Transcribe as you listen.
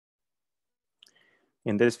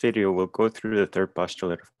In this video, we'll go through the third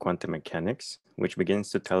postulate of quantum mechanics, which begins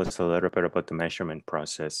to tell us a little bit about the measurement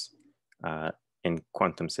process in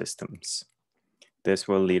quantum systems. This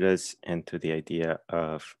will lead us into the idea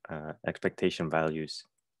of expectation values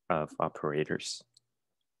of operators.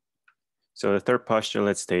 So the third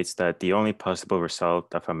postulate states that the only possible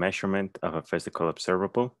result of a measurement of a physical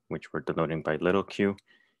observable, which we're denoting by little q,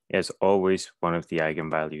 is always one of the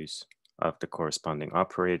eigenvalues of the corresponding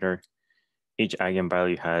operator. Each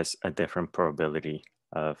eigenvalue has a different probability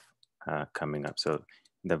of coming up. So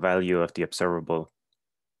the value of the observable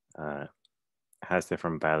has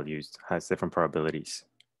different values, has different probabilities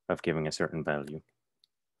of giving a certain value.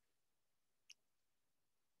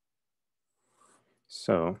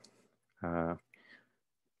 So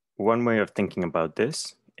one way of thinking about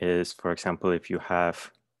this is, for example, if you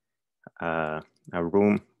have a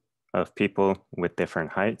room of people with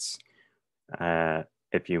different heights,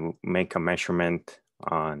 if you make a measurement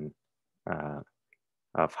on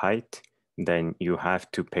of height, then you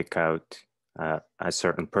have to pick out a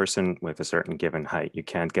certain person with a certain given height. You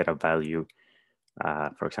can't get a value,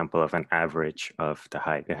 for example, of an average of the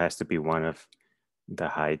height. It has to be one of the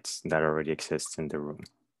heights that already exists in the room.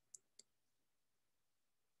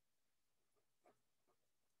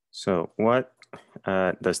 So what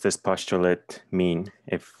does this postulate mean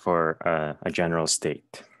if for a general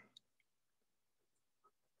state?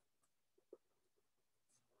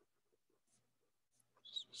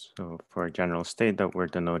 So for a general state that we're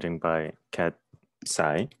denoting by ket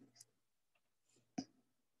psi,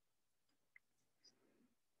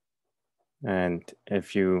 and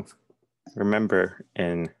if you remember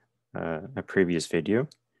in a previous video,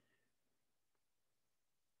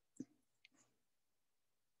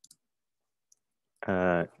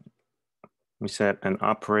 we said an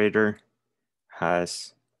operator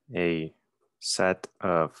has a set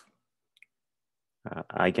of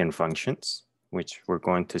eigenfunctions, which we're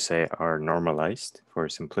going to say are normalized for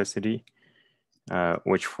simplicity,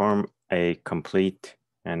 which form a complete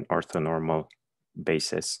and orthonormal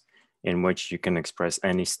basis in which you can express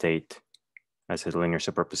any state as a linear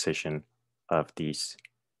superposition of these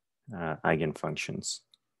eigenfunctions.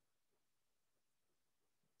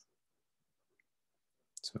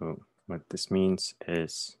 So what this means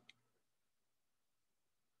is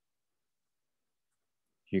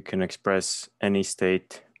you can express any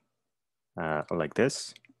state like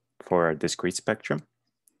this for a discrete spectrum,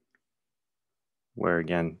 where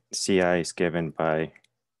again, Ci is given by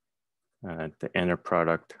the inner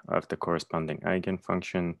product of the corresponding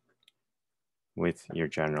eigenfunction with your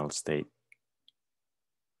general state.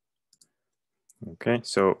 Okay,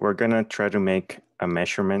 so we're gonna try to make a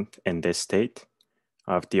measurement in this state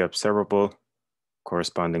of the observable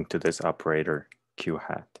corresponding to this operator Q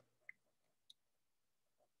hat.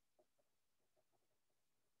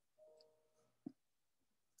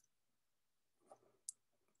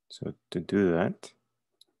 So to do that,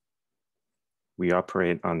 we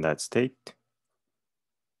operate on that state.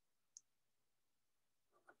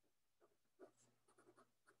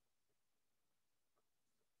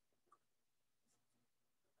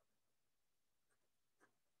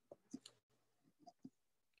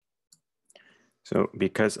 So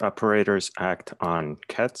because operators act on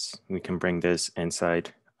kets, we can bring this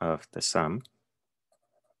inside of the sum.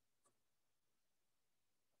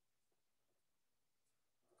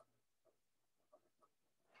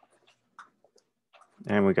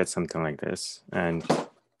 And we get something like this. And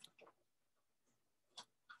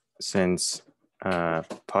since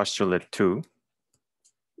postulate 2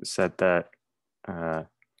 said that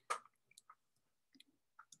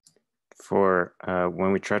for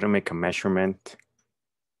when we try to make a measurement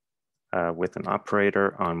with an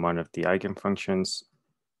operator on one of the eigenfunctions,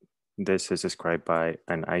 this is described by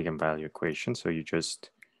an eigenvalue equation. So you just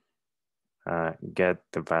get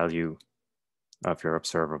the value of your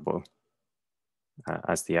observable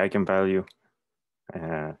as the eigenvalue,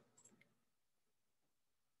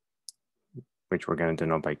 which we're going to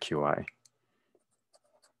denote by Qi.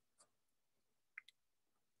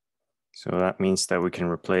 So that means that we can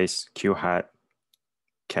replace Q hat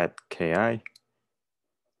ket Ki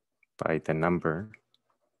by the number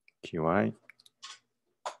Qi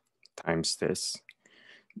times this.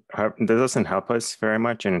 That doesn't help us very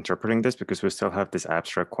much in interpreting this because we still have this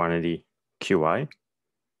abstract quantity Qi.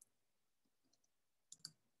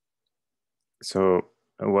 So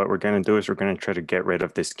what we're going to do is we're going to try to get rid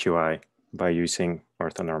of this Qi by using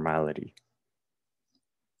orthonormality.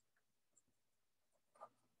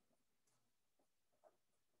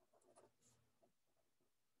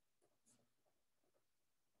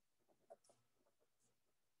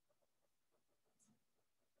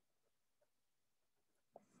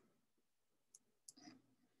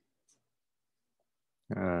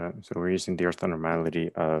 So we're using the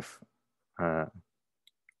orthonormality of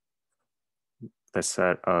the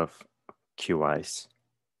set of QIs.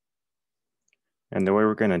 And the way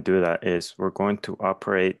we're going to do that is we're going to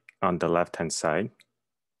operate on the left-hand side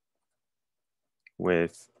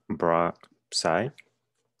with bra psi.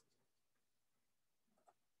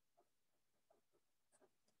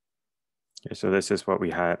 Okay, so this is what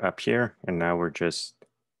we had up here, and now we're just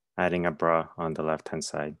adding a bra on the left-hand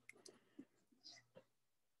side.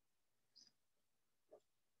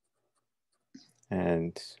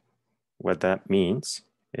 And what that means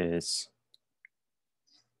is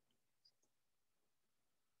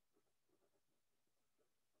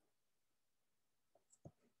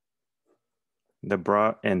the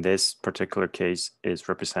bra in this particular case is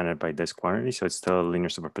represented by this quantity, so it's still a linear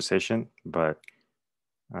superposition, but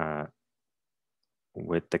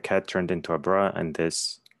with the ket turned into a bra and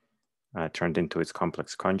this turned into its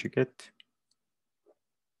complex conjugate.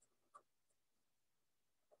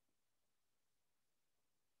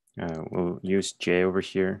 We'll use J over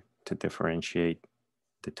here to differentiate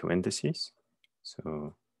the two indices.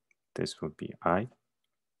 So this would be I.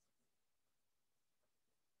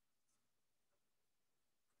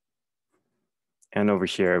 And over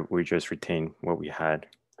here, we just retain what we had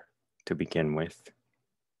to begin with.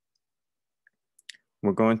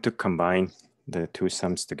 We're going to combine the two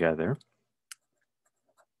sums together.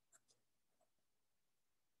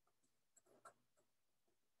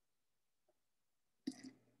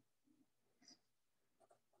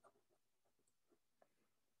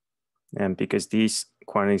 And because these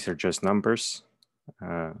quantities are just numbers,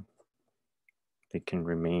 they can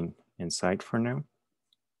remain inside for now.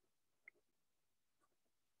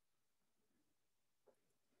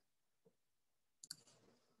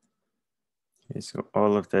 Okay, so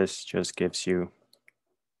all of this just gives you,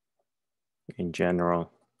 in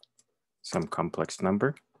general, some complex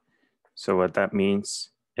number. So what that means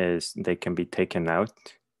is they can be taken out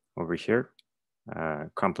over here.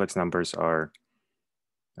 Complex numbers are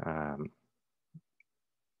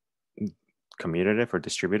commutative or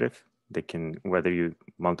distributive. They can, whether you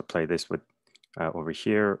multiply this with over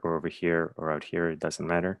here or out here, it doesn't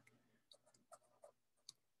matter.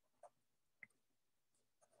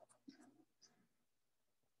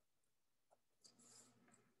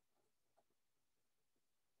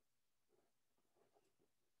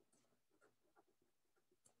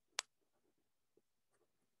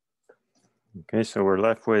 Okay, so we're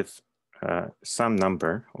left with some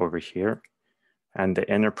number over here and the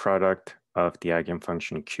inner product of the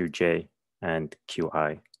eigenfunction Qj and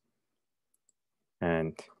Qi.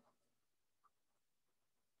 And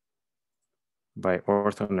by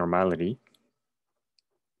orthonormality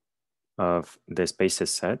of this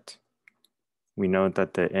basis set, we know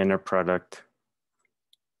that the inner product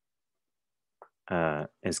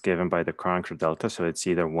is given by the Kronecker delta. So it's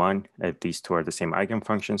either 1 if these two are the same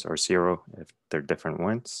eigenfunctions, or 0 if they're different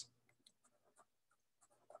ones.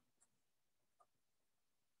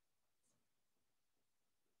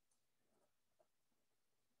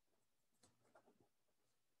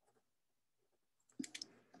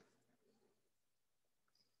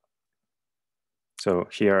 So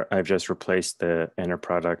here I've just replaced the inner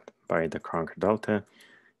product by the Kronecker delta.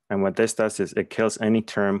 And what this does is it kills any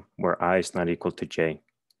term where I is not equal to j.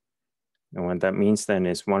 And what that means then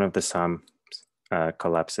is one of the sums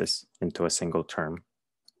collapses into a single term.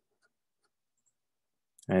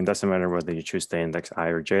 And it doesn't matter whether you choose the index I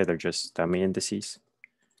or j, they're just dummy indices.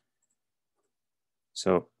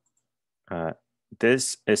 So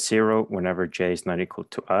this is 0 whenever j is not equal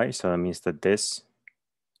to I. So that means that this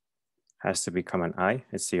has to become an I.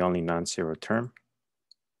 It's the only non-zero term.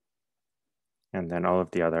 And then all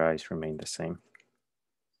of the other i's remain the same,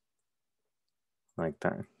 like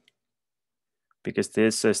that. Because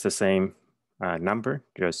this is the same number,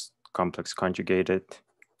 just complex conjugated.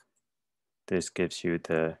 This gives you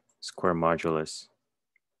the square modulus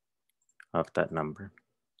of that number.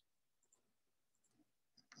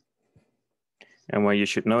 And what you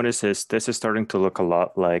should notice is this is starting to look a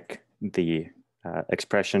lot like the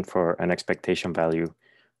expression for an expectation value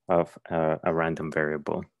of a random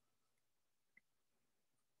variable.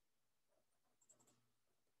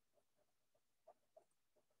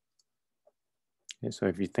 Okay, so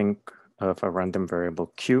if you think of a random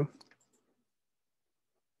variable q,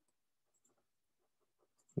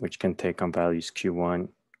 which can take on values q1,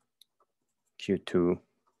 q2,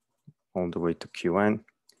 all the way to qn,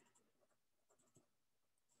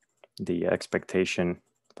 the expectation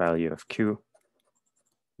value of q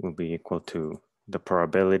will be equal to the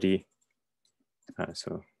probability.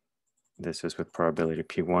 So this is with probability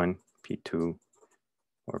p1, p2,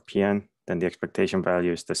 or pn Then the expectation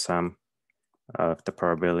value is the sum of the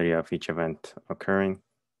probability of each event occurring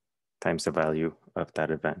times the value of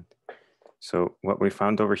that event. So what we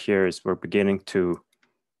found over here is we're beginning to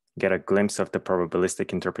get a glimpse of the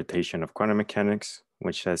probabilistic interpretation of quantum mechanics,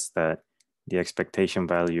 which says that the expectation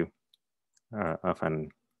value of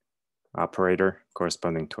an operator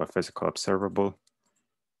corresponding to a physical observable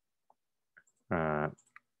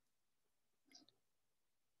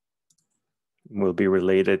will be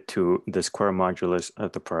related to the square modulus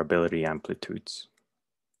of the probability amplitudes.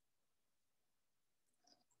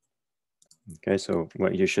 Okay, so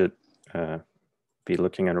what you should be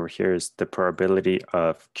looking at over here is the probability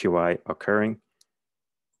of Qi occurring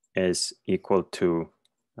is equal to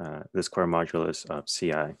the square modulus of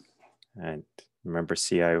Ci. And remember,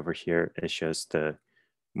 Ci over here, it shows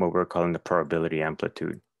what we're calling the probability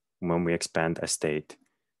amplitude when we expand a state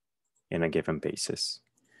in a given basis.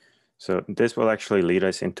 So this will actually lead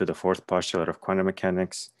us into the fourth postulate of quantum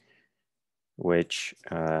mechanics, which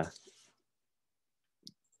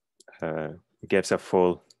gives a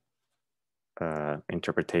full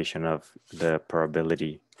interpretation of the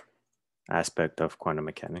probability aspect of quantum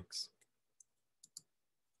mechanics.